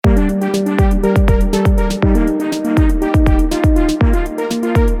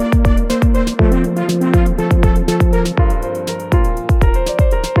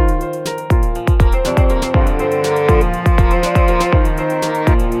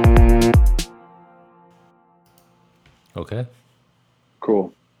Okay.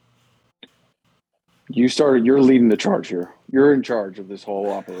 Cool. You're leading the charge here. You're in charge of this whole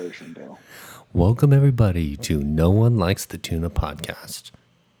operation, Dale. Welcome, everybody, to No One Likes the Tuna podcast,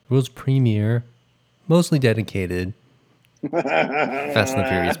 world's premier, mostly dedicated Fast and the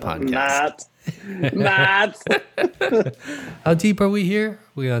Furious podcast. Not. How deep are we here?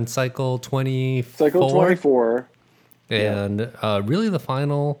 We on cycle 24? Cycle 24. And really the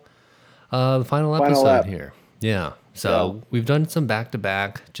final Final episode lap. here. Yeah. So we've done some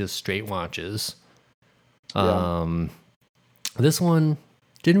back-to-back, just straight watches. This one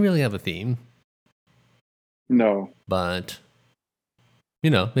didn't really have a theme. No. But,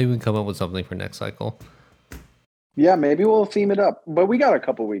 maybe we can come up with something for next cycle. Yeah, maybe we'll theme it up. But we got a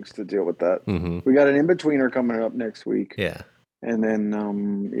couple weeks to deal with that. Mm-hmm. We got an in-betweener coming up next week. Yeah. And then,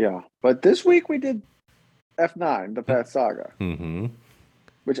 But this week we did F9, The Fast Saga,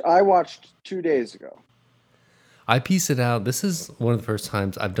 which I watched 2 days ago. I pieced it out. This is one of the first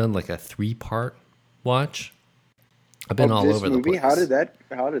times I've done like a 3-part watch. I've been all over the place. How did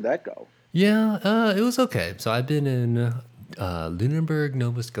that go? Yeah, it was okay. So I've been in Lunenburg,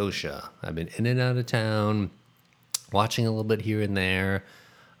 Nova Scotia. I've been in and out of town, watching a little bit here and there.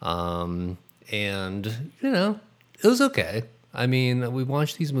 And, it was okay. I mean, we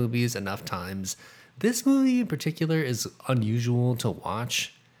watched these movies enough times. This movie in particular is unusual to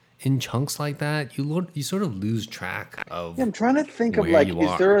watch in chunks like that. You sort of lose track of. Yeah, I'm trying to think of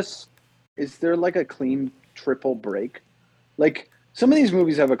is there like a clean triple break? Like some of these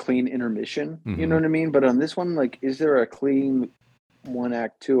movies have a clean intermission, you know what I mean? But on this one, like, is there a clean 1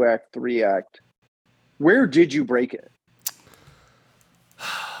 act, 2 act, 3 act? Where did you break it?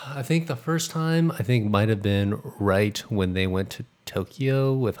 I think the first time might have been right when they went to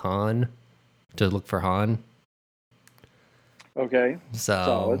Tokyo with Han to look for Han. Okay.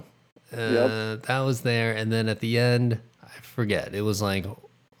 So that was there. And then at the end, I forget. It was like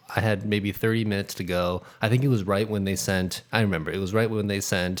I had maybe 30 minutes to go. I think it was right when they sent, I remember, it was right when they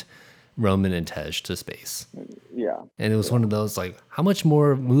sent Roman and Tej to space. Yeah. And it was one of those, like, how much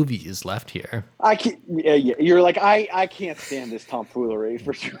more movie is left here? I can't, You're like, I can't stand this tomfoolery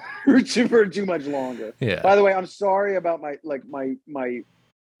for too much longer. Yeah. By the way, I'm sorry about my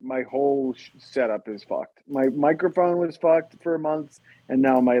whole setup is fucked. My microphone was fucked for months, and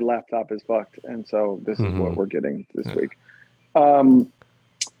now my laptop is fucked. And so this is what we're getting this week.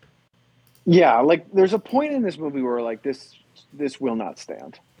 Yeah, like there's a point in this movie where like this will not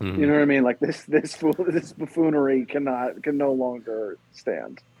stand. You know what I mean? Like this buffoonery can no longer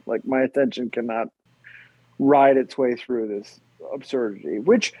stand. Like my attention cannot ride its way through this absurdity,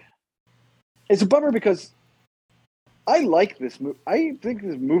 which is a bummer because I like this movie. I think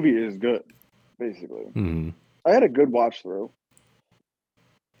this movie is good, basically. I had a good watch through.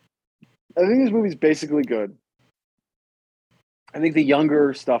 I think this movie's basically good. I think the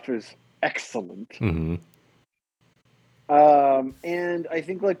younger stuff is excellent. And I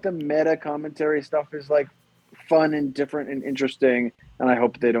think like the meta commentary stuff is like fun and different and interesting, and I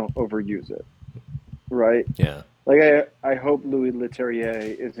hope they don't overuse it. Right? Yeah. Like I hope Louis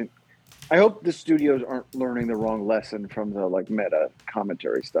Leterrier isn't. I hope the studios aren't learning the wrong lesson from the like meta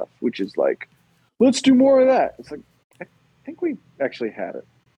commentary stuff, which is like, let's do more of that. It's like, I think we actually had it.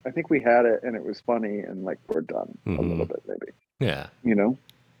 I think we had it, and it was funny, and like we're done a little bit, maybe. Yeah.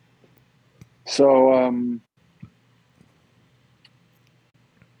 So I'm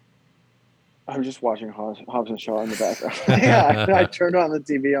just watching Hobbs and Shaw in the background. Yeah, I turned on the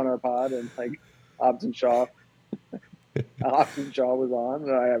TV on our pod, and like Hobbs and Shaw was on,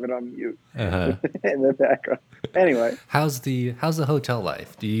 and I have it on mute in the background. Anyway, how's the hotel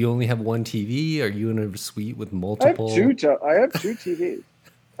life? Do you only have one TV? Are you in a suite with multiple? I have two TVs.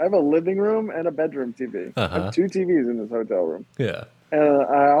 I have a living room and a bedroom TV. I have 2 TVs in this hotel room. Yeah.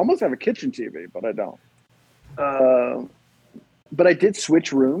 I almost have a kitchen TV, but I don't. But I did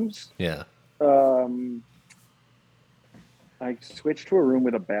switch rooms. Yeah. I switched to a room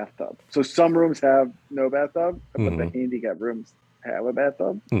with a bathtub. So some rooms have no bathtub, but the handicap rooms have a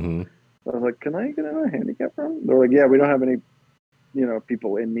bathtub. So I was like, can I get in a handicap room? They're like, yeah, we don't have any,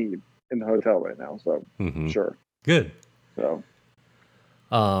 people in need in the hotel right now. So sure. Good. So.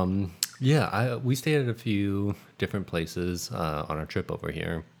 We stayed at a few different places on our trip over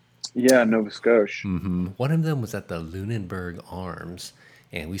here. Yeah, Nova Scotia. One of them was at the Lunenburg Arms,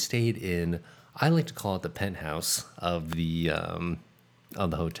 and we stayed in, I like to call it the penthouse of the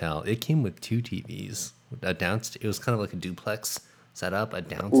hotel. It came with 2 TVs. It was kind of like a duplex setup, a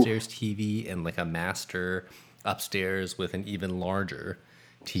downstairs TV and like a master upstairs with an even larger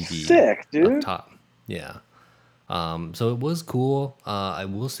TV. Sick, dude. Up top. Yeah. So it was cool. I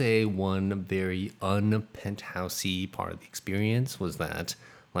will say one very un-penthousey part of the experience was that,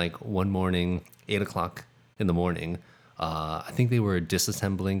 like, one morning, 8 o'clock in the morning, I think they were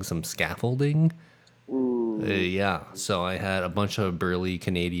disassembling some scaffolding. Ooh. Yeah, so I had a bunch of burly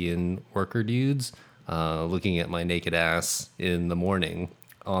Canadian worker dudes looking at my naked ass in the morning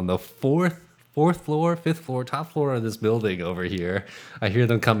on the fourth floor, fifth floor, top floor of this building over here. I hear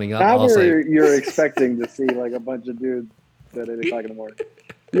them coming up. I Not was where like, you're expecting to see like a bunch of dudes at 8 o'clock in the morning.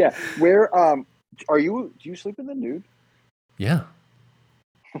 Yeah. Where are you? Do you sleep in the nude? yeah.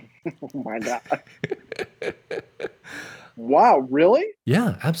 Oh my god! Wow, really?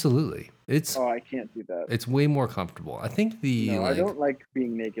 Yeah, absolutely. Oh, I can't do that. It's way more comfortable. I think the No, I like don't like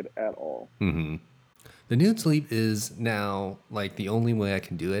being naked at all. the nude sleep is now like the only way I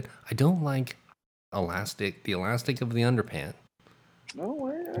can do it. I don't like the elastic of the underpant.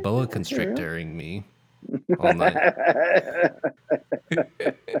 No, Boa constrictoring me all night.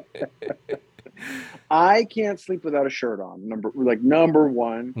 I can't sleep without a shirt on. Number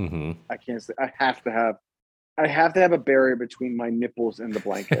one, Mm-hmm. I can't sleep. I have to have a barrier between my nipples and the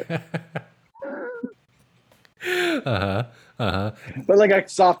blanket. But like a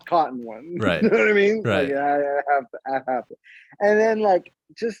soft cotton one. Right. You know what I mean? Right. Like I have to. And then like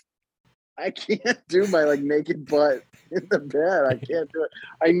just I can't do my like naked butt in the bed. I can't do it.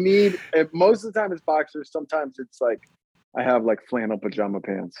 I need most of the time it's boxers. Sometimes it's like I have like flannel pajama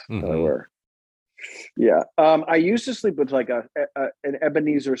pants that I wear. Yeah. I used to sleep with like an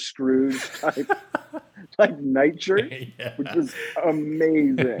Ebenezer Scrooge type like nightshirt, which was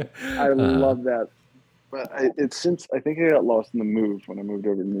amazing. I love that. But it's since I think I got lost in the move when I moved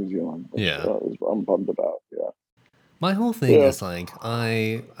over to New Zealand. I'm bummed about. Yeah. My whole thing is like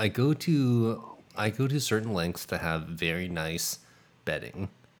I go to certain lengths to have very nice bedding,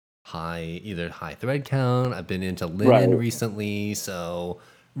 either high thread count. I've been into linen recently, so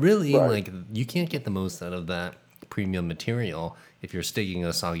really like you can't get the most out of that premium material if you're sticking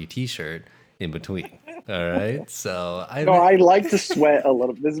a soggy t-shirt in between. All right, so I like to sweat a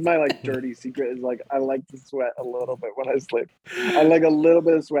little. This is my like dirty secret. Is like I like to sweat a little bit when I sleep. I like a little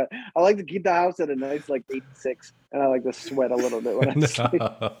bit of sweat. I like to keep the house at a nice like 86, and I like to sweat a little bit when I sleep.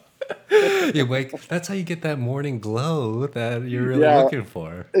 You wake. That's how you get that morning glow that you're really looking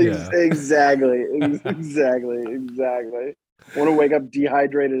for. Exactly. I want to wake up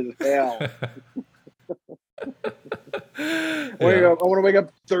dehydrated as hell. I want to wake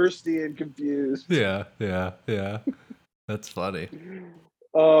up thirsty and confused. Yeah. That's funny.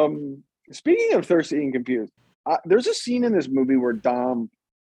 Speaking of thirsty and confused, there's a scene in this movie where Dom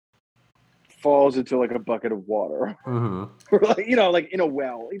falls into like a bucket of water, or like like in a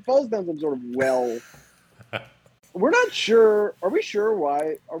well. He falls down some sort of well. We're not sure. Are we sure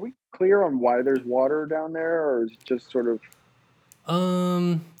why? Are we clear on why there's water down there, or is it just sort of?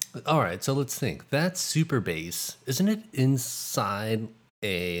 All right, so let's think. That super base, isn't it inside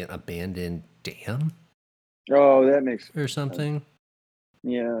an abandoned dam? Oh, that makes sense. Or something.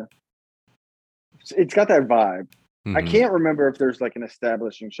 Yeah, it's got that vibe. I can't remember if there's like an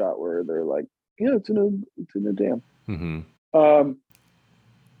establishing shot where they're like, it's in a dam.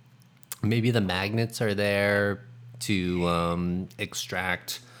 Maybe the magnets are there to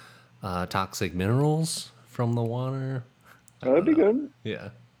extract toxic minerals from the water. That'd be good. Yeah.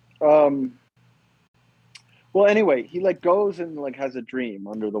 Well, anyway, he like goes and like has a dream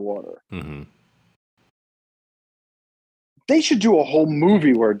under the water. They should do a whole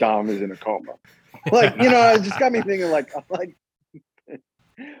movie where Dom is in a coma. Like, it just got me thinking like,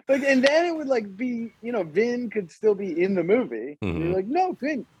 and then it would like be, Vin could still be in the movie. You're like, no,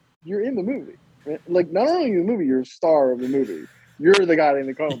 Vin, you're in the movie. Like, not only in the movie, you're a star of the movie. You're the guy in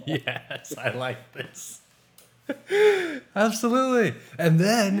the coma. Yes, I like this. Absolutely. And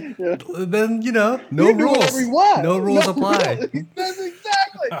then no rules. No rules apply. That's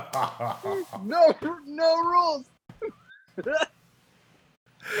exactly. No rules.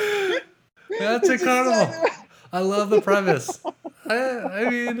 That's incredible. Exactly. I love the premise. I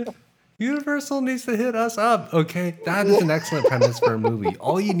mean, Universal needs to hit us up. Okay, that is an excellent premise for a movie.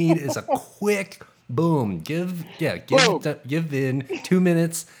 All you need is a quick boom. Give Vin 2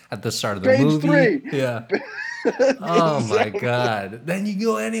 minutes at the start of the Page movie. 3. Yeah. Oh my God! Then you can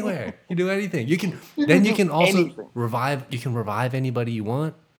go anywhere. You do anything. You can also revive. You can revive anybody you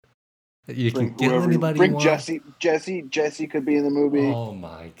want. You can kill anybody you want. Jesse could be in the movie. Oh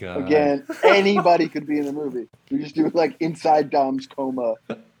my God! Again, anybody could be in the movie. You just do like inside Dom's coma.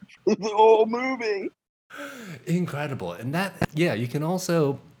 The whole movie. Incredible, and you can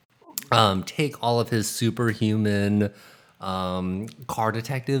also take all of his superhuman car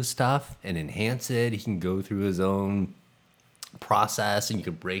detective stuff and enhance it. He can go through his own process and you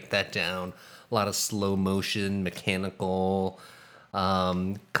can break that down. A lot of slow motion, mechanical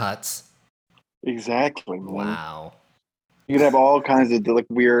cuts. Exactly, man. Wow. You could have all kinds of like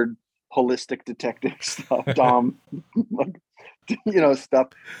weird holistic detective stuff, Dom, like, stuff.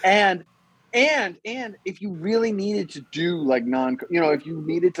 And if you really needed to do like if you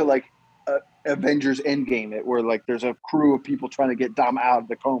needed to like Avengers Endgame it, where like there's a crew of people trying to get Dom out of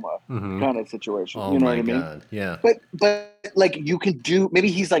the coma kind of situation. Oh You know my what I mean? God. Yeah. But like you can do,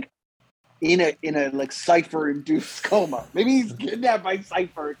 maybe he's like in a like Cypher induced coma. Maybe he's kidnapped by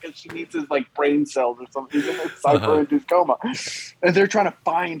Cypher because she needs his like brain cells or something. He's in a Cypher induced coma, and they're trying to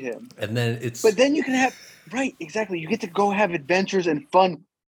find him. And then but then you can have exactly. You get to go have adventures and fun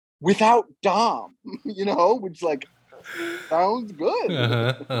without Dom, which like sounds good.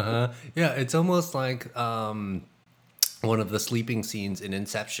 Yeah, it's almost like one of the sleeping scenes in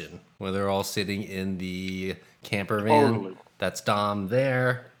Inception, where they're all sitting in the camper van. Totally. That's Dom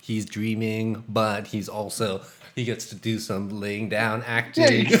there. He's dreaming, but he gets to do some laying down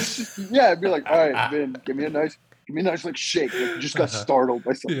acting. Yeah, I'd be like, all right, Vin, give me a nice like shake. Like you just got startled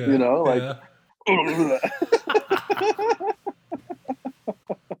by something, like.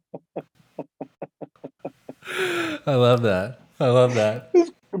 I love that.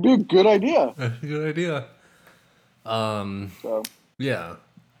 It'd be a good idea. That's a good idea. So. Yeah.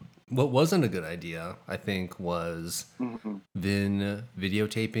 What wasn't a good idea, I think, was Vin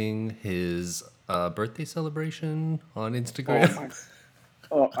videotaping his birthday celebration on Instagram.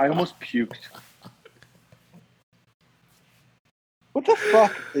 I almost puked. What the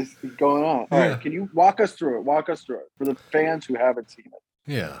fuck is going on? All right, can you walk us through it for the fans who haven't seen it?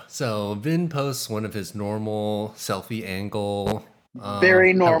 Yeah. So Vin posts one of his normal selfie angle.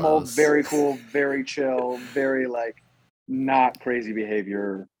 Very normal, hellos. very cool, very chill, very like not crazy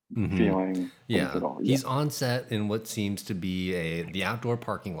behavior feeling. Yeah. At all. He's on set in what seems to be the outdoor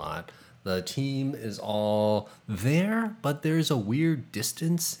parking lot. The team is all there, but there's a weird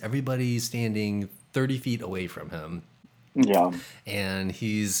distance. Everybody's standing 30 feet away from him. Yeah. And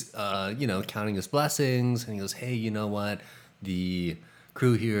he's, counting his blessings. And he goes, hey, you know what? The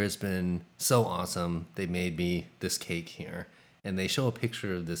crew here has been so awesome. They made me this cake here. And they show a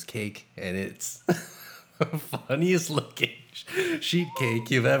picture of this cake, and it's the funniest looking sheet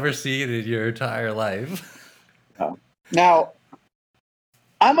cake you've ever seen in your entire life. Yeah. Now,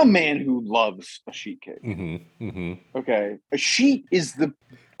 I'm a man who loves a sheet cake. Okay. A sheet is the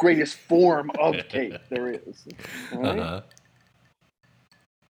greatest form of cake there is. Right?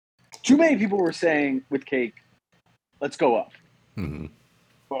 Too many people were saying with cake, let's go up. But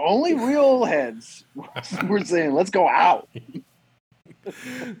only real heads were saying, let's go out.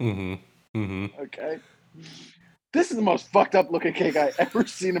 Okay. This is the most fucked up looking cake I ever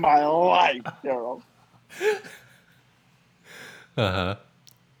seen in my life, Daryl.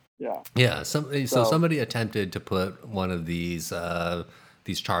 Yeah. So somebody attempted to put one of these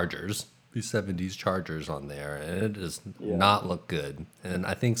chargers, these 70s chargers on there, and it does not look good. And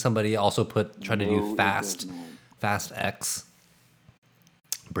I think somebody also tried to do Fast X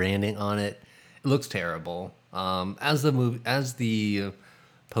branding on it. It looks terrible. As the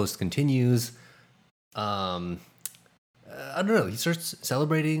post continues, I don't know. He starts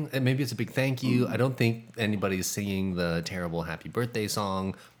celebrating, and maybe it's a big thank you. I don't think anybody's singing the terrible happy birthday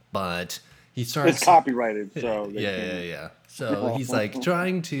song, but he starts. It's copyrighted, so yeah. So he's like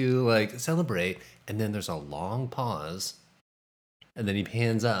trying to like celebrate, and then there's a long pause, and then he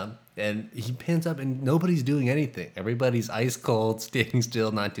pans up, and nobody's doing anything. Everybody's ice cold, standing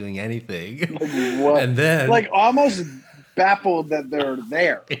still, not doing anything. Like, what? And then like almost baffled that they're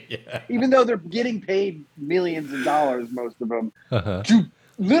there, even though they're getting paid millions of dollars, most of them, to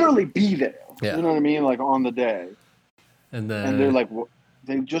literally be there. Yeah. You know what I mean? Like on the day. And then they're like,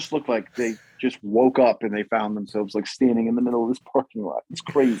 they just look like they just woke up and they found themselves like standing in the middle of this parking lot. It's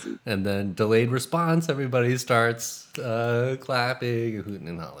crazy. And then delayed response. Everybody starts clapping and hooting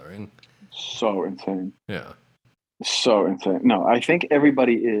and hollering. So insane. Yeah. So insane. No, I think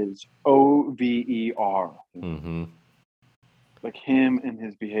everybody is OVER. Like him and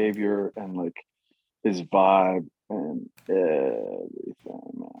his behavior and like his vibe and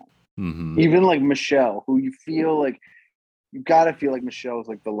everything. Even like Michelle, who you gotta feel like Michelle is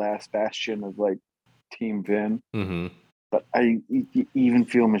like the last bastion of like Team Vin. But I even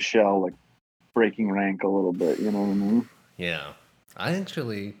feel Michelle like breaking rank a little bit. You know what I mean? Yeah.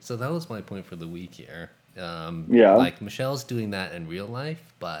 So that was my point for the week here. Yeah. Like Michelle's doing that in real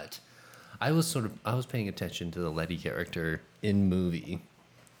life, but I was paying attention to the Letty character in movie.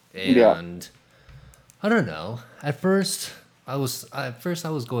 And I don't know. At first I was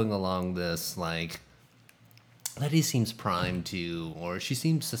going along this like Letty seems primed to, or she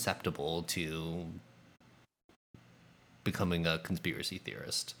seems susceptible to becoming a conspiracy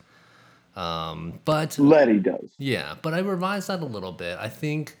theorist. But Letty does. yeah, but I revised that a little bit. I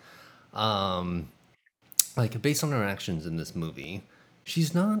think, um, like based on her actions in this movie,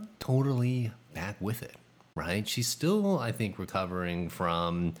 she's not totally back with it, right? She's still, I think, recovering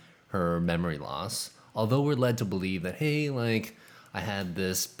from her memory loss. Although we're led to believe that, hey, like I had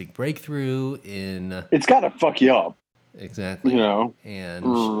this big breakthrough in It's gotta fuck you up, you exactly, know. and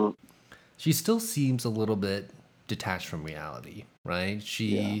Mm, she still seems a little bit detached from reality, right? yeah,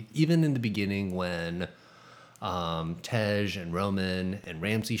 She even in the beginning when Tej and Roman and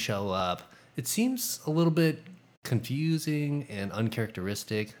Ramsey show up, it seems a little bit confusing and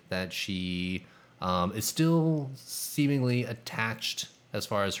uncharacteristic that she is still seemingly attached as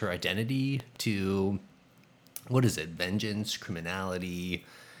far as her identity to what is it, vengeance, criminality.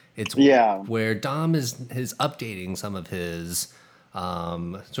 It's yeah, where Dom is updating some of his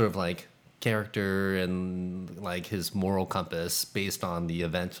sort of like character and like his moral compass based on the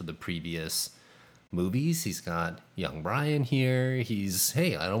events of the previous movies. He's got young Brian here. He's,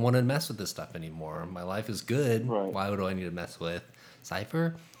 hey, I don't want to mess with this stuff anymore. My life is good. right. Why would I need to mess with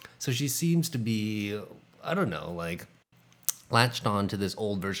Cypher? So she seems to be, I don't know, like latched on to this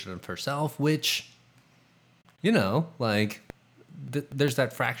old version of herself, which, like there's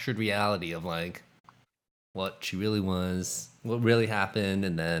that fractured reality of like what she really was, what really happened,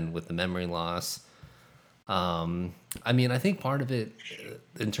 and then with the memory loss. I mean, I think part of it,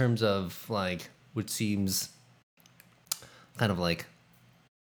 in terms of like, which seems kind of like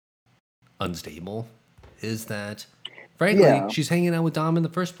unstable, is that frankly, Yeah, she's hanging out with Dom in the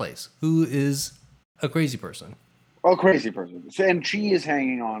first place, who is a crazy person. a crazy person, and she is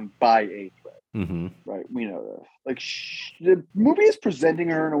hanging on by a thread. Mm-hmm. Right, we know this. Like the movie is presenting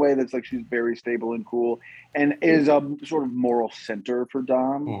her in a way that's like she's very stable and cool, and is a sort of moral center for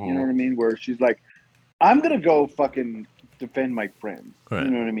Dom. You know Mm-hmm. what I mean? Where she's like, "I'm gonna go fucking defend my friends." You Right.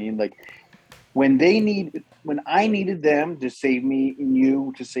 know what I mean? Like when I needed them to save me, and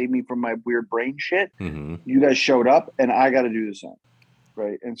you to save me from my weird brain shit, Mm-hmm. you guys showed up, and I got to do the same,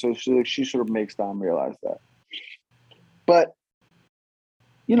 right? And so she sort of makes Dom realize that. But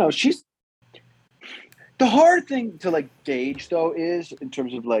she's the hard thing to like gauge though is in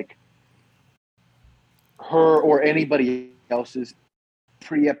terms of like her or anybody else's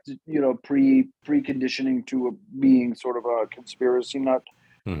preconditioning to being sort of a conspiracy nut,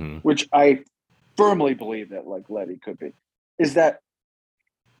 Mm-hmm. which I firmly believe that like Letty could be, is that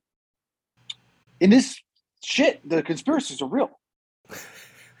in this shit the conspiracies are real.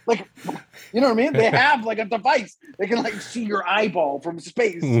 Like, you know what I mean? They have like a device. They can like see your eyeball from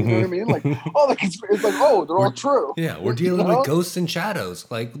space. You know what I mean? Like, oh, it's like, oh, they're all true. We're You dealing with know? ghosts and shadows.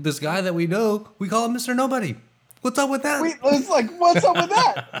 Like this guy that we know, we call him Mr. Nobody. What's up with that? It's like, what's up with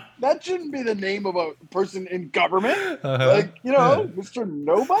that? That shouldn't be the name of a person in government. Uh-huh. Like, Yeah. Mr.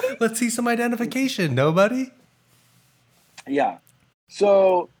 Nobody? Let's see some identification. Nobody? Yeah.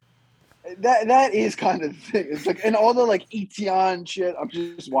 So that is kind of the thing. It's like, and all the like ETN shit. I'm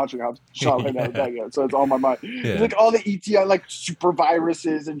just watching how shot right now. So it's on my mind. It's Yeah. like all the ETN like super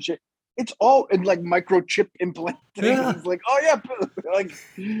viruses and shit. It's all in like microchip implanting. Yeah. It's like, oh yeah,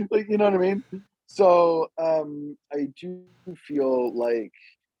 like you know what I mean? So I do feel like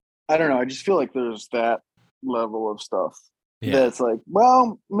I don't know. I just feel like there's that level of stuff Yeah. that's like,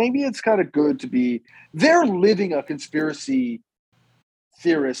 well, maybe it's kind of good to be. They're living a conspiracy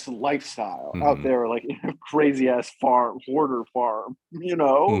theorist lifestyle out Mm-hmm. there, like in a crazy ass farm, hoarder farm, like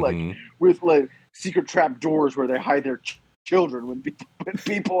Mm-hmm. with like secret trap doors where they hide their children when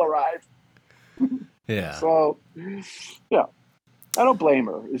people arrive. Yeah. So, yeah, I don't blame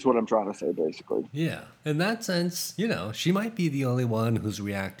her, is what I'm trying to say, basically. Yeah. In that sense, she might be the only one who's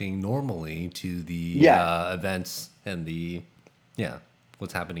reacting normally to the Yeah. events and the, yeah,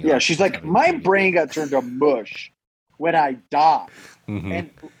 what's happening. Yeah, she's like, my brain got turned to mush when I died. Mm-hmm. And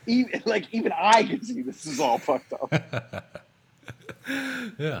even I can see this is all fucked up.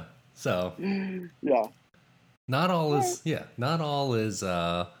 Yeah. So Yeah. not all is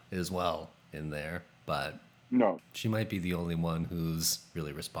well in there, but No. she might be the only one who's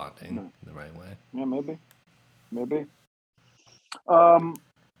really responding No. in the right way. Yeah, maybe.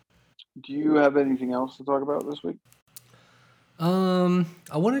 Do you have anything else to talk about this week? I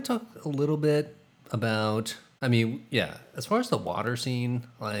want to talk a little bit about, I mean, yeah, as far as the water scene,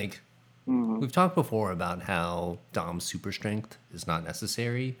 like we've talked before about how Dom's super strength is not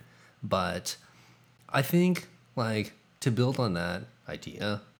necessary, but I think like to build on that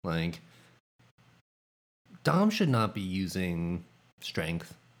idea, like Dom should not be using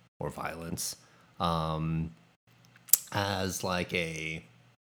strength or violence as like a.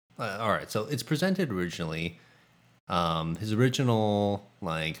 All right, so it's presented originally. His original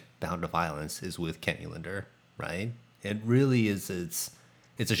like bound to violence is with Kenny Linder, right? It really is. It's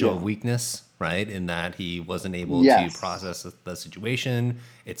a show of weakness, right? In that he wasn't able to Yes. process the situation.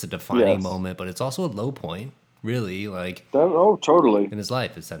 It's a defining Yes. moment, but it's also a low point, really. Like Totally. in his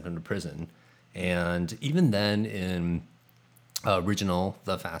life, it sent him to prison, and even then in original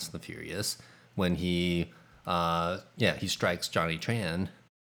The Fast and the Furious, when he strikes Johnny Tran,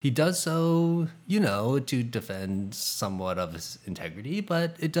 he does so, to defend somewhat of his integrity,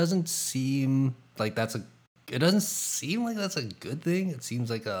 but it doesn't seem like that's a good thing. It seems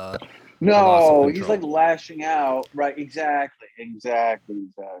like a loss of No, he's like control. lashing out. Right. Exactly.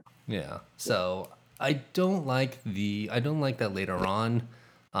 Yeah. So I don't like that later on.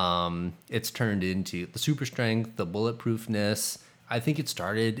 It's turned into the super strength, the bulletproofness. I think it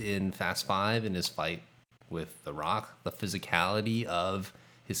started in Fast Five in his fight with The Rock. The physicality of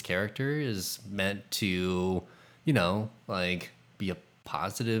his character is meant to, like be a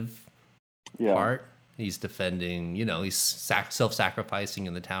positive Yeah. part. He's defending, he's self-sacrificing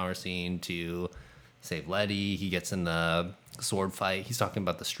in the tower scene to save Letty. He gets in the sword fight. He's talking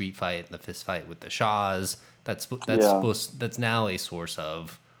about the street fight and the fist fight with the Shaws. Yeah. That's now a source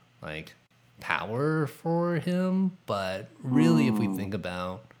of like power for him. But really, if we Mm. think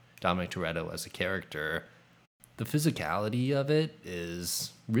about Dominic Toretto as a character, the physicality of it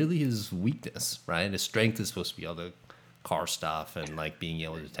is really his weakness, right? His strength is supposed to be all the car stuff and like being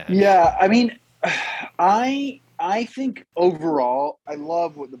able to attach. Yeah. I mean, I think overall, I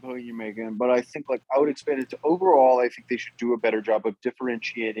love what the point you're making, but I think like I would expand it to overall. I think they should do a better job of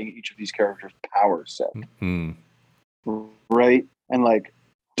differentiating each of these characters' power set, Mm. right? And like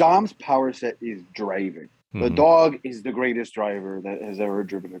Dom's power set is driving. The Mm-hmm. dog is the greatest driver that has ever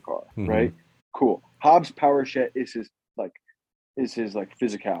driven a car, Mm-hmm. right? Cool. Hobbs' power set is his like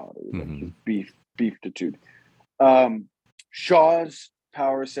physicality, like Mm-hmm. his beeftitude. Shaw's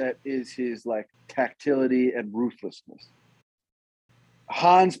power set is his like tactility and ruthlessness.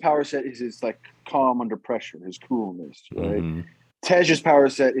 Han's power set is his like calm under pressure, his coolness, right? Mm-hmm. Tej's power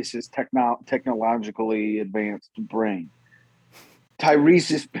set is his technologically advanced brain.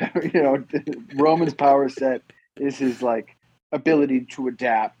 Tyrese's, Roman's power set is his like ability to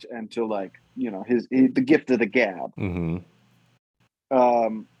adapt and to like, the gift of the gab. Mm-hmm.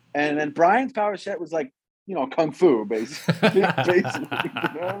 And then Brian's power set was like, kung fu, basically. Basically, you know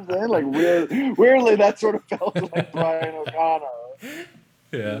what I'm saying? Like weirdly, that sort of felt like Brian O'Connor.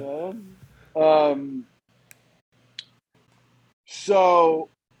 Yeah. So,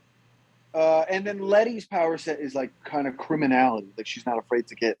 and then Letty's power set is like kind of criminality. Like she's not afraid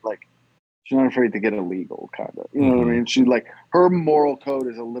to get illegal, kind of. You know what I mean? She like her moral code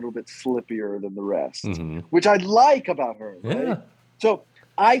is a little bit slippier than the rest, which I like about her. Right? Yeah. So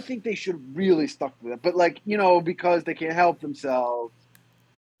I think they should really stuck to that. But like, because they can't help themselves,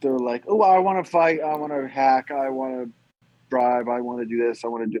 they're like, oh, I want to fight, I want to hack, I want to drive, I want to do this, I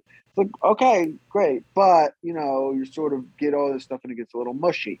want to do. It's like, okay, great, but you sort of get all this stuff and it gets a little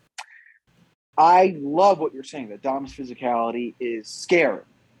mushy. I love what you're saying, that Dom's physicality is scary,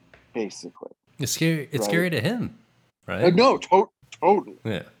 basically. It's scary. It's scary to him, right? No, totally.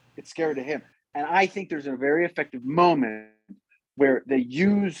 Yeah. It's scary to him. And I think there's a very effective moment where they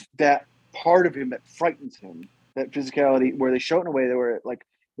use that part of him that frightens him, that physicality, where they show it in a way that where it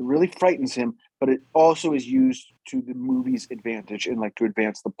really frightens him, but it also is used to the movie's advantage and like to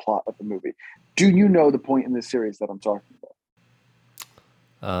advance the plot of the movie. Do you know the point in this series that I'm talking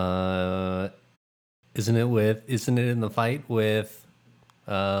about? Isn't it in the fight with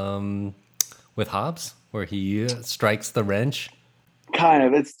Hobbs where he strikes the wrench? Kind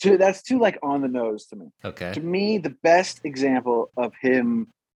of. That's too like on the nose to me. Okay. To me, the best example of him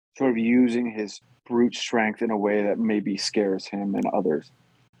sort of using his brute strength in a way that maybe scares him and others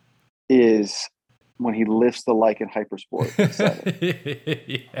is when he lifts the Lycan Hypersport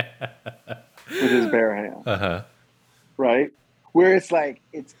with his bare hand. Uh-huh. Right? Where it's like,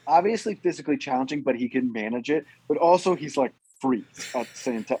 it's obviously physically challenging, but he can manage it. But also he's like freaks at the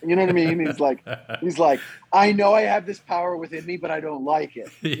same time. You know what I mean? He's like, I know I have this power within me, but I don't like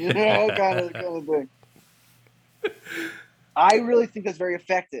it. You know, kind of thing. I really think that's very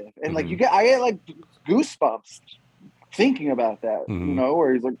effective. And like I get like goosebumps thinking about that,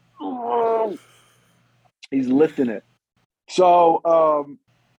 where he's like, oh, he's lifting it. So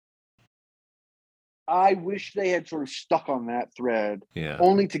I wish they had sort of stuck on that thread,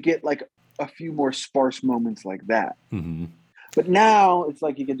 only to get like a few more sparse moments like that. But now it's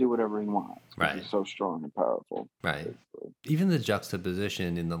like he can do whatever he wants. Right. He's so strong and powerful. Right. Basically. Even the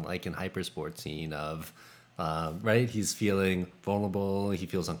juxtaposition in the Lycan hypersport scene of, right, he's feeling vulnerable, he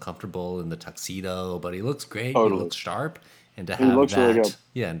feels uncomfortable in the tuxedo, but he looks great, he Totally. looks sharp, and to He have looks really good. that,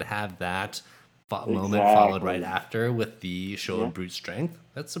 yeah, and to have that moment followed right Exactly. after with the show Yeah. of brute strength,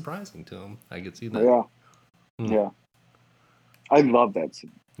 that's surprising to him. I could see that. Yeah. Yeah. I love that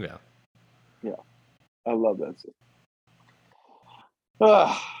scene. Yeah. Yeah. I love that scene.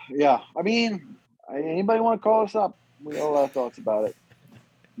 Yeah. I mean, anybody want to call us up? We got a lot of thoughts about it.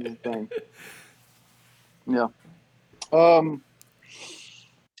 The thing. Yeah. Do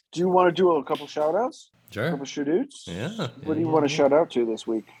you want to do a couple shout outs? Sure. A couple shout-outs? Yeah. What do you want to shout out to this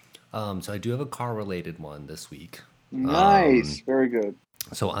week? So I do have a car related one this week. Nice. Very good.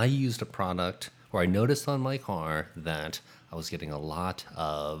 So I used a product where I noticed on my car that I was getting a lot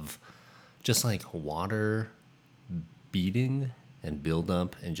of just like water beading and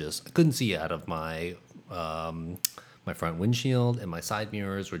buildup, and just I couldn't see out of my my front windshield, and my side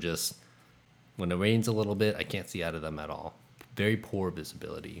mirrors were just, when it rains a little bit, I can't see out of them at all. Very poor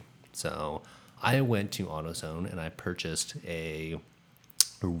visibility. So I went to AutoZone and I purchased a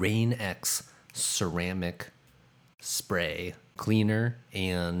Rain X ceramic spray cleaner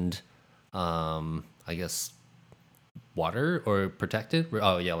and I guess water or protectant.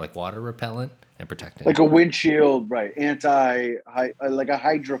 Oh yeah, like water repellent and protectant. Like a windshield, right? Like a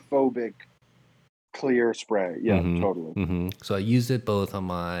hydrophobic clear spray. Yeah, totally. So I used it both on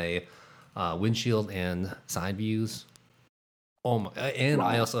my windshield and side views. Oh my! And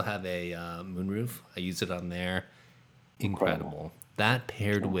I Wow. also have a moonroof. I use it on there. Incredible. That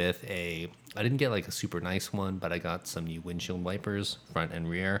paired with I didn't get like a super nice one, but I got some new windshield wipers, front and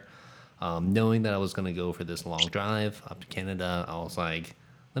rear. Knowing that I was going to go for this long drive up to Canada, I was like,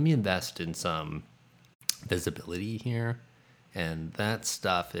 let me invest in some visibility here. And that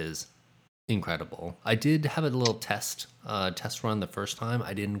stuff is incredible. I did have a little test run the first time.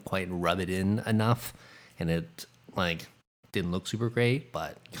 I didn't quite rub it in enough, and it like didn't look super great.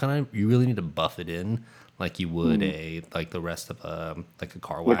 But you really need to buff it in like you would like the rest of like a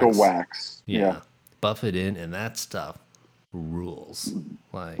car wax, like a wax. Yeah. Buff it in, and that stuff rules.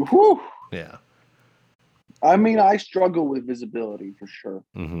 Like, whew. Yeah. I mean, I struggle with visibility for sure,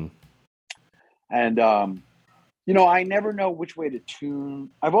 and I never know which way to tune.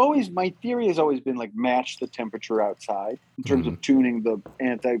 My theory has always been like match the temperature outside in terms of tuning the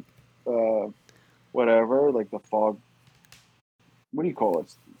whatever, like the fog. What do you call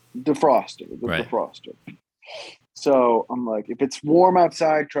it? Defroster. The defroster. So I'm like, if it's warm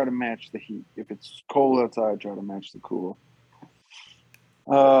outside, try to match the heat. If it's cold outside, try to match the cool.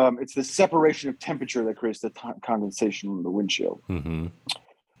 It's the separation of temperature that creates the condensation in the windshield.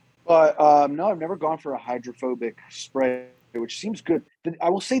 But no, I've never gone for a hydrophobic spray, which seems good. I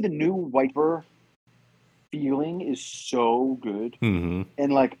will say the new wiper feeling is so good,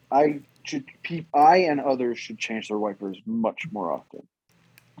 and like I and others should change their wipers much more often.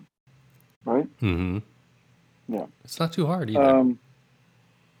 Right? Yeah, it's not too hard either.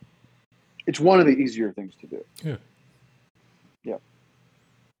 It's one of the easier things to do. Yeah.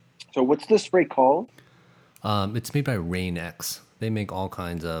 So what's this spray called? It's made by Rain X. They make all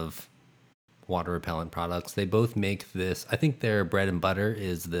kinds of water repellent products. They both make this. I think their bread and butter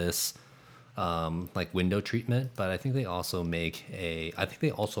is this like window treatment, but I think they also make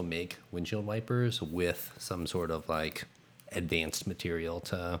windshield wipers with some sort of like advanced material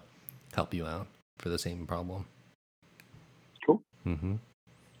to help you out for the same problem. Cool.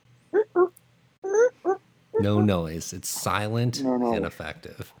 No noise. It's silent and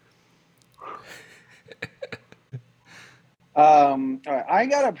effective. All right, I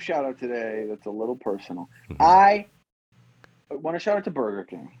got a shout out today that's a little personal. I want to shout out to Burger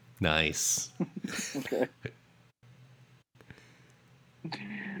King. Nice. Okay.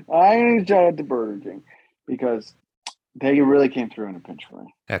 I need to shout out to Burger King because they really came through in a pinch for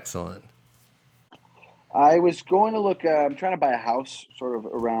me. Excellent. I was going to look. I'm trying to buy a house sort of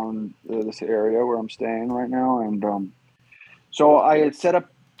around this area where I'm staying right now, and so I had set up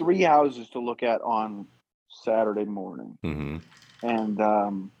 3 houses to look at on Saturday morning, and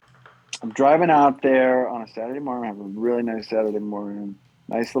I'm driving out there on a Saturday morning. I have a really nice Saturday morning,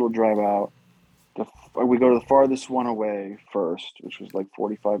 nice little drive out. We go to the farthest one away first, which was like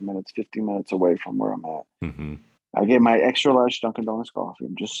 45 minutes, 50 minutes away from where I'm at. I get my extra large Dunkin' Donuts coffee.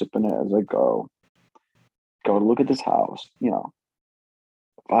 I'm just sipping it as I go. Go to look at this house.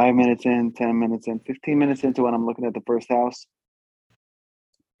 5 minutes in, 10 minutes in, 15 minutes into when I'm looking at the first house,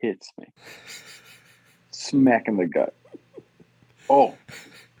 hits me. Smack in the gut. Oh,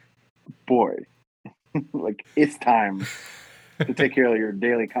 boy. Like, it's time to take care of your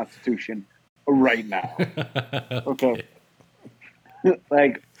daily constitution right now. Okay.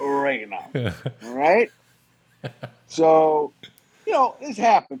 Like right now. All right. So, this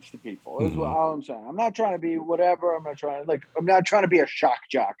happens to people. Is all I'm saying. I'm not trying to be whatever. I'm not trying to be a shock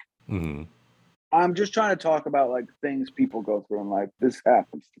jock. Mm-hmm. I'm just trying to talk about like things people go through in life. This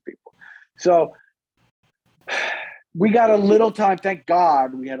happens to people. So we got a little time. Thank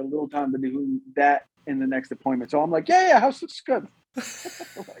God we had a little time to do that in the next appointment. So I'm like, yeah, house looks good. Okay.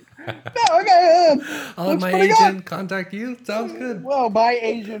 I'll let my pretty agent good. contact you. Sounds good. Well, my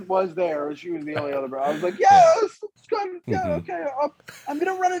agent was there. She was the only other. I was like, yeah, this looks good. Yeah, okay. I'm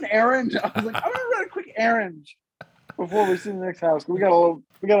gonna run an errand. I was like, I'm gonna run a quick errand before we see the next house. We got a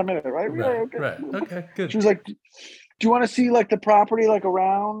minute, right? Right. Okay. Good. She was like, do you want to see like the property like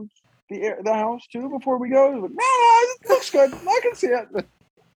around the house too before we go? I was like, no, it looks good. I can see it.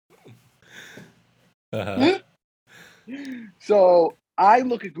 So I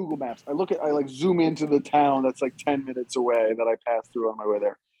look at Google Maps. I like zoom into the town that's like 10 minutes away that I passed through on my way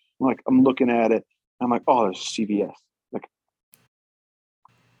there. I'm looking at it. I'm like, oh, there's CVS. Like,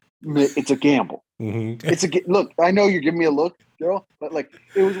 it's a gamble. Mm-hmm. Look. I know you're giving me a look, girl, but like,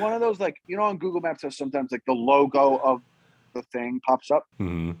 it was one of those like, on Google Maps, there's sometimes like the logo of the thing pops up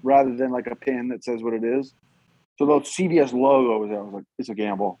rather than like a pin that says what it is. So the CVS logo was there. I was like, it's a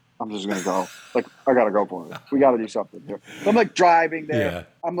gamble. I'm just gonna go. Like, I gotta go for it. We gotta do something here. So I'm like driving there. Yeah.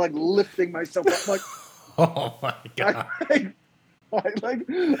 I'm like lifting myself up. I'm like, oh my God.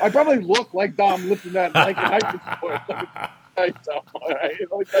 I probably look like Dom lifting that like Let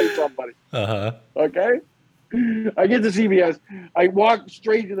me tell you something, buddy. Okay. I get to CVS. I walk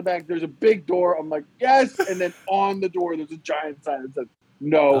straight to the back. There's a big door. I'm like, yes. And then on the door, there's a giant sign that says,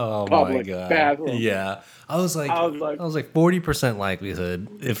 no public bathroom. Yeah. I was like 40% likelihood,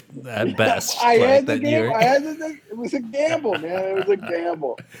 if at best. I had to think it was a gamble, man. It was a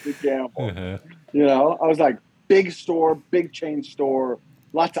gamble. I was like, big store, big chain store,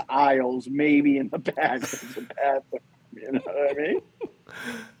 lots of aisles, maybe in the back there's a bathroom. You know what I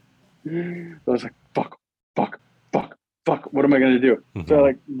mean? I was like, fuck. What am I gonna do? So I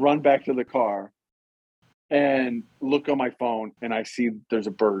like run back to the car and look on my phone, and I see there's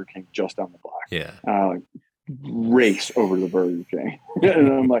a Burger King just down the block. Yeah. Like race over to the Burger King, and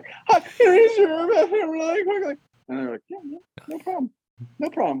I'm like, "Is your bathroom really quickly?" And they're like, "Yeah, no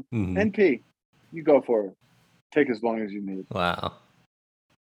problem. NP, you go for it. Take as long as you need." Wow.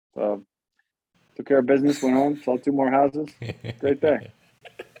 So took care of business, went home, sold 2 more houses. Great day.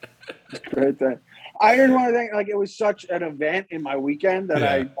 Great day. I didn't want to thank, like, it was such an event in my weekend that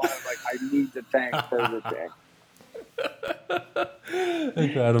I need to thank Burger King.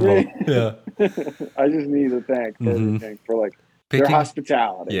 Incredible. Yeah. I just need to thank Burger King for like their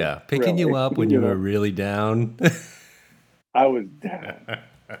hospitality. Yeah. Picking you up when you were really down. I was down.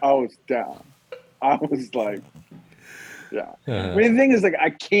 I was like, yeah. I mean, the thing is, like,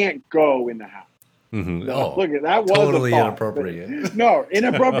 I can't go in the house. Oh, look at that. Was totally inappropriate. No,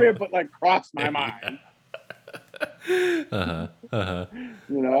 inappropriate, but like crossed my mind.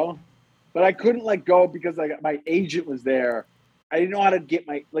 But I couldn't like go because like my agent was there. I didn't know how to get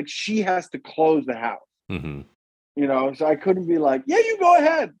she has to close the house. So I couldn't be like, yeah, you go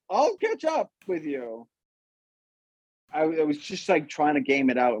ahead. I'll catch up with you. I was just like trying to game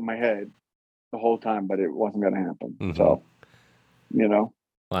it out in my head the whole time, but it wasn't going to happen. So,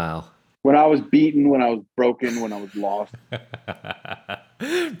 Wow. When I was beaten, when I was broken, when I was lost.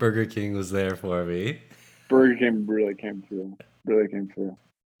 Burger King was there for me. Burger King really came through.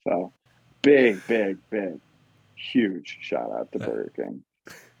 So big, huge shout out to Burger King.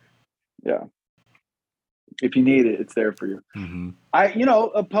 Yeah. If you need it, it's there for you.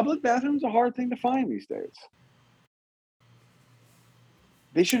 A public bathroom's a hard thing to find these days.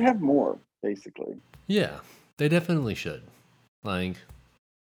 They should have more, basically. Yeah, they definitely should. Like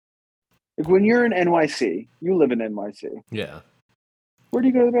when you're in NYC, you live in NYC. Yeah. Where do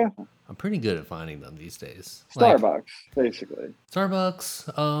you go to the bathroom? I'm pretty good at finding them these days. Starbucks, basically.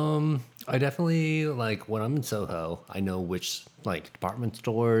 Starbucks. I definitely when I'm in Soho, I know which department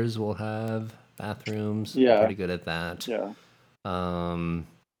stores will have bathrooms. Yeah. I'm pretty good at that. Yeah.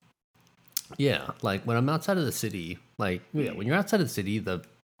 Yeah. When I'm outside of the city, when you're outside of the city, the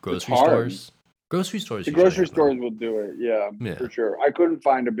grocery stores. The grocery stores will do it. Yeah, for sure. I couldn't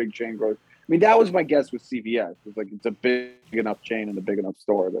find a big chain grocery. I mean, that was my guess with CVS. It's a big enough chain and a big enough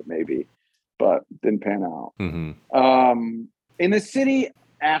store that maybe, but didn't pan out. In the city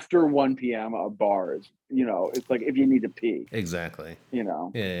after 1 p.m. a bar is, it's like if you need to pee. Exactly.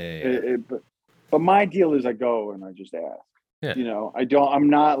 Yeah. But my deal is I go and I just ask. Yeah. I'm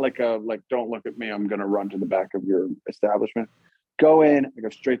not don't look at me. I'm going to run to the back of your establishment. go in, I go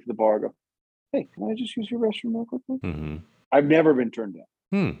straight to the bar, I go, hey, can I just use your restroom real quickly? Mm-hmm. I've never been turned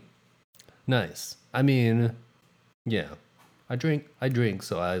down. Nice. I mean, yeah. I drink,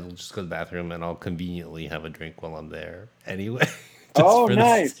 so I'll just go to the bathroom and I'll conveniently have a drink while I'm there anyway. Just for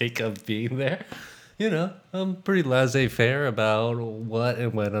Nice. the sake of being there. You know, I'm pretty laissez-faire about what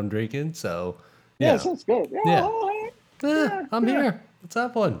and when I'm drinking, so Yeah, sounds good. Yeah. Yeah, I'm here. Let's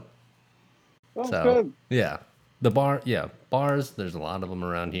have one. Sounds good. Yeah. Bars, there's a lot of them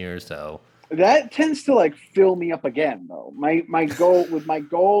around here, so that tends to like fill me up again though. My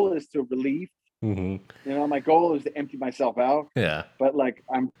goal is to relieve. Mm-hmm. You know, my goal is to empty myself out. Yeah. But like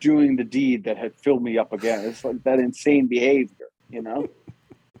I'm doing the deed that had filled me up again. It's like that insane behavior, you know?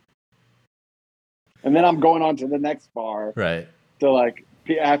 And then I'm going on to the next bar. Right. To like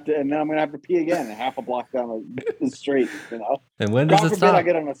and then I'm gonna have to pee again half a block down the street, you know. And when does it stop? I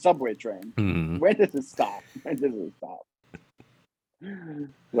get on a subway train. Mm-hmm. When does it stop?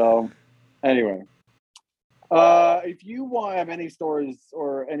 So anyway. If you have any stories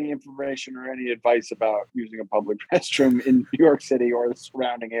or any information or any advice about using a public restroom in New York City or the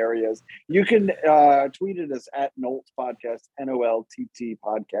surrounding areas, you can tweet at us at Noltt Podcast, NOLTT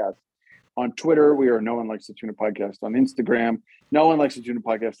Podcast. On Twitter, we are No One Likes the Tuna Podcast. On Instagram, No One Likes the Tuna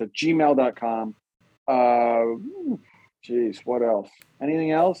Podcast at gmail.com. Geez, what else?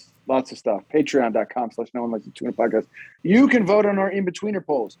 Anything else? Lots of stuff. Patreon.com/No One Likes the Tuna Podcast. You can vote on our in-betweener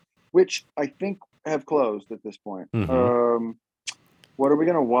polls, which I think have closed at this point. Mm-hmm. What are we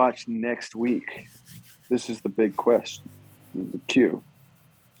going to watch next week? This is the big question. The cue.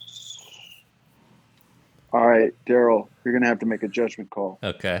 All right, Daryl, you're going to have to make a judgment call.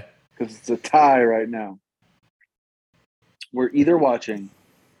 Okay. Because it's a tie right now. We're either watching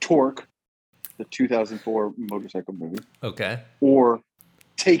Torque, the 2004 motorcycle movie. Okay. Or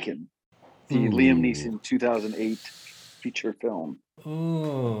Taken, the Liam Neeson 2008 feature film.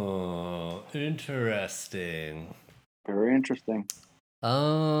 Oh, interesting. Very interesting.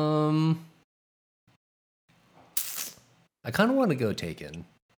 I kind of want to go Taken.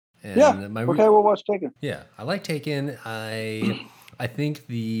 And okay, we'll watch Taken. Yeah, I like Taken. I think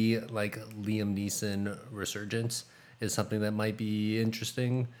the Liam Neeson resurgence is something that might be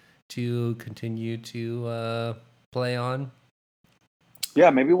interesting to continue to play on. Yeah,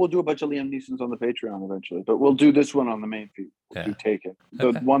 maybe we'll do a bunch of Liam Neesons on the Patreon eventually, but we'll do this one on the main feed. We'll do Taken,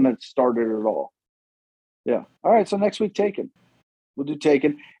 the one that started it all. Yeah. All right, so next week, Taken. We'll do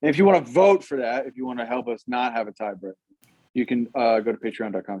Taken. And if you want to vote for that, if you want to help us not have a tiebreaker, you can go to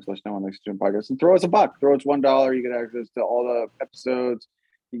patreon.com/No One Likes the Tuna Podcast and throw us $1. Throw us $1. You get access to all the episodes.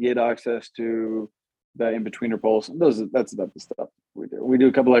 You get access to the in-betweener polls. That's about the stuff we do. We do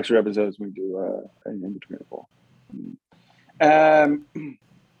a couple extra episodes. We do an in-betweener poll.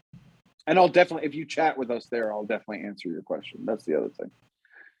 And I'll definitely, if you chat with us there, I'll definitely answer your question. That's the other thing.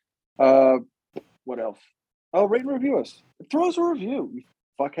 What else? Oh, rate and review us. Throw us a review, you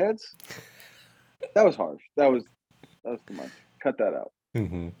fuckheads. That was harsh. That was too much. Cut that out.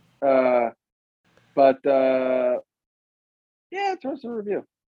 Mm-hmm. Yeah, throw us a review.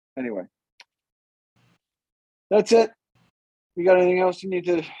 Anyway, that's it. You got anything else you need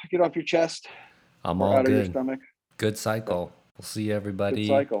to get off your chest? I'm all out good. Of your stomach? Good cycle. We'll see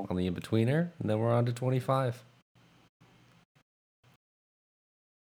everybody on the in-betweener, and then we're on to 25.